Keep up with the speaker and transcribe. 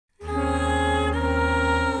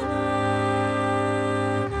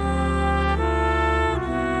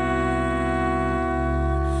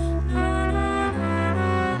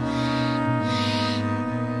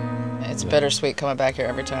bittersweet coming back here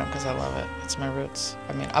every time because I love it. It's my roots.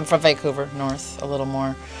 I mean, I'm from Vancouver, north a little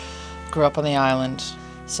more. Grew up on the island.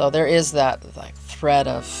 So there is that like thread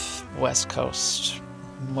of West Coast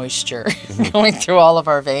moisture going through all of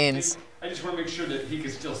our veins. I just want to make sure that he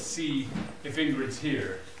can still see if Ingrid's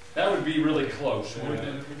here. That would be really close, wouldn't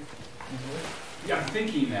it? Yeah, I'm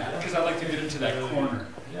thinking that, because I'd like to get into that corner.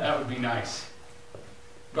 That would be nice.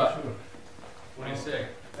 But, what do you say?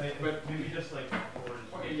 But maybe just like,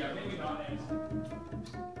 okay, yeah, maybe not.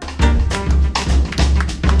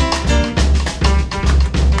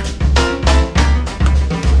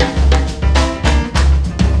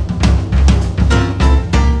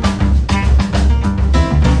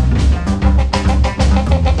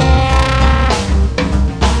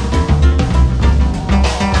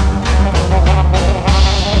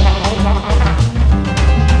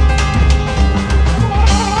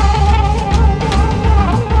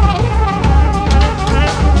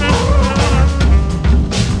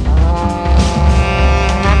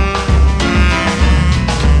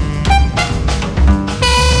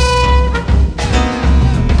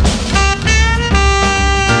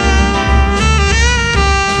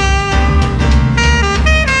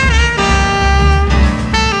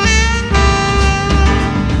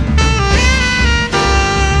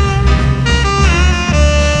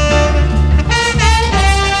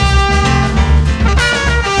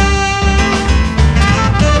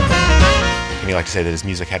 Say that his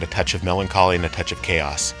music had a touch of melancholy and a touch of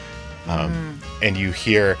chaos. And you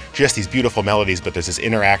hear just these beautiful melodies, but there's this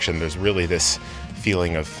interaction. There's really this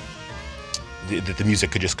feeling of that the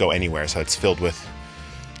music could just go anywhere. So it's filled with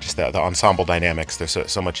just the ensemble dynamics. There's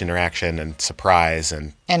so much interaction and surprise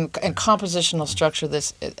and compositional structure.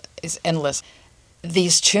 This is endless.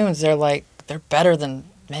 These tunes, they're better than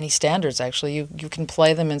many standards. Actually, you can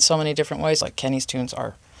play them in so many different ways. Like Kenny's tunes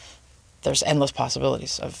are. There's endless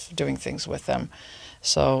possibilities of doing things with them.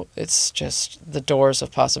 So it's just the doors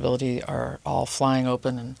of possibility are all flying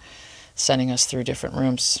open and sending us through different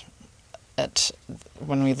rooms at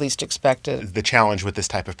when we least expect it. The challenge with this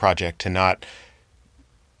type of project to not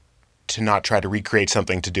try to recreate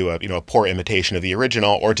something, to do a poor imitation of the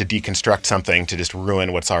original, or to deconstruct something to just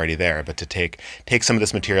ruin what's already there, but to take some of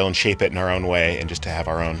this material and shape it in our own way, and just to have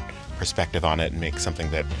our own perspective on it and make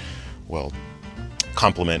something that will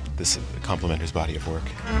complement his body of work.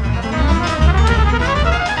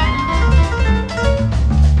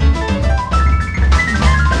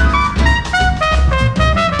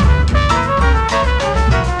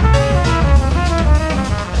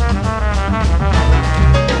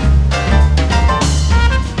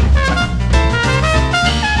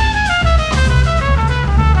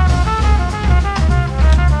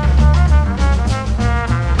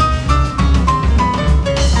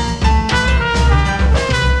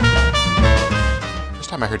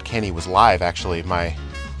 I heard Kenny was live. Actually, my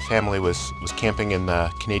family was camping in the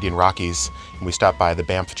Canadian Rockies, and we stopped by the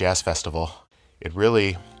Banff Jazz Festival. It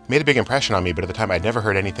really made a big impression on me, but at the time I'd never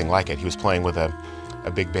heard anything like it. He was playing with a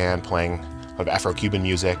big band, playing of Afro-Cuban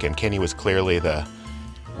music, and Kenny was clearly the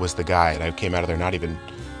guy. And I came out of there not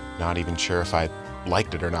even sure if I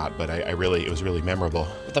liked it or not, but it was really memorable.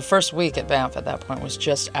 The first week at Banff at that point was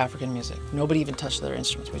just African music. Nobody even touched their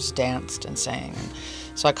instruments. We just danced and sang. And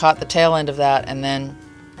so I caught the tail end of that, and then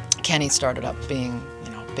Kenny started up being,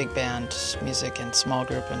 big band music and small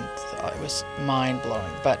group, and it was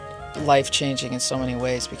mind-blowing, but life-changing in so many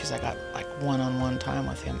ways because I got like one-on-one time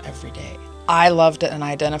with him every day. I loved it and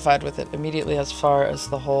I identified with it immediately as far as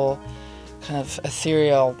the whole kind of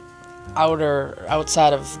ethereal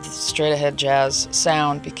outside of the straight-ahead jazz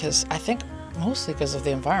sound, because I think mostly because of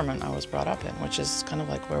the environment I was brought up in, which is kind of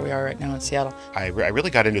like where we are right now in Seattle. I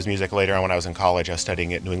really got into his music later on when I was in college. I was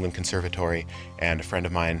studying at New England Conservatory, and a friend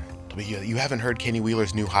of mine told me, you haven't heard Kenny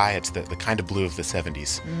Wheeler's New High? It's the kind of blue of the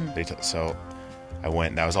 70s. So I went,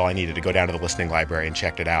 and that was all I needed, to go down to the listening library and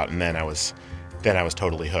checked it out, and then I was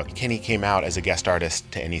totally hooked. Kenny came out as a guest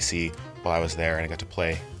artist to NEC while I was there, and I got to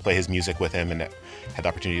play his music with him, and had the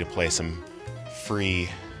opportunity to play some free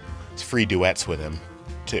duets with him.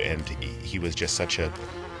 And he was just such a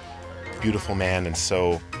beautiful man, and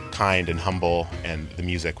so kind and humble, and the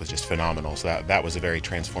music was just phenomenal. So that was a very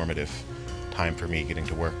transformative time for me, getting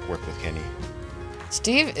to work with Kenny.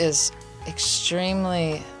 Steve is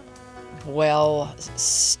extremely well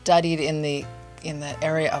studied in the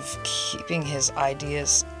area of keeping his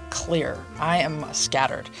ideas clear. I am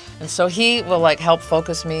scattered, and so he will help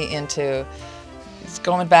focus me into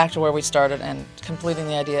going back to where we started and completing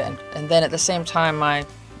the idea, and then at the same time my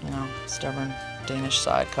stubborn Danish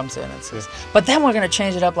side comes in and says, but then we're going to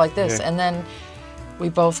change it up like this, and then we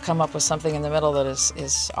both come up with something in the middle that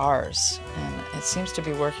is ours, and it seems to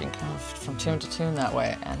be working kind of from tune to tune that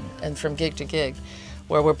way, and from gig to gig,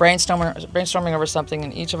 where we're brainstorming over something,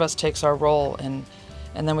 and each of us takes our role, and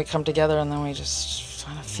then we come together, and then we just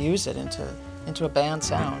kind of fuse it into a band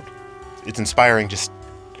sound. It's inspiring just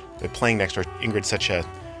playing next door. Ingrid's such a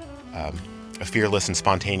fearless and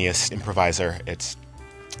spontaneous improviser.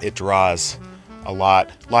 It draws a lot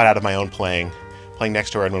out of my own playing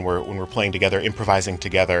next to her, and when we're playing together, improvising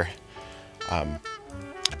together,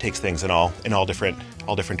 it takes things in all different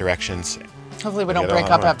directions. Hopefully we don't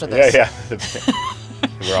break up after this. Yeah.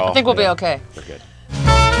 I think we'll be okay. We're good.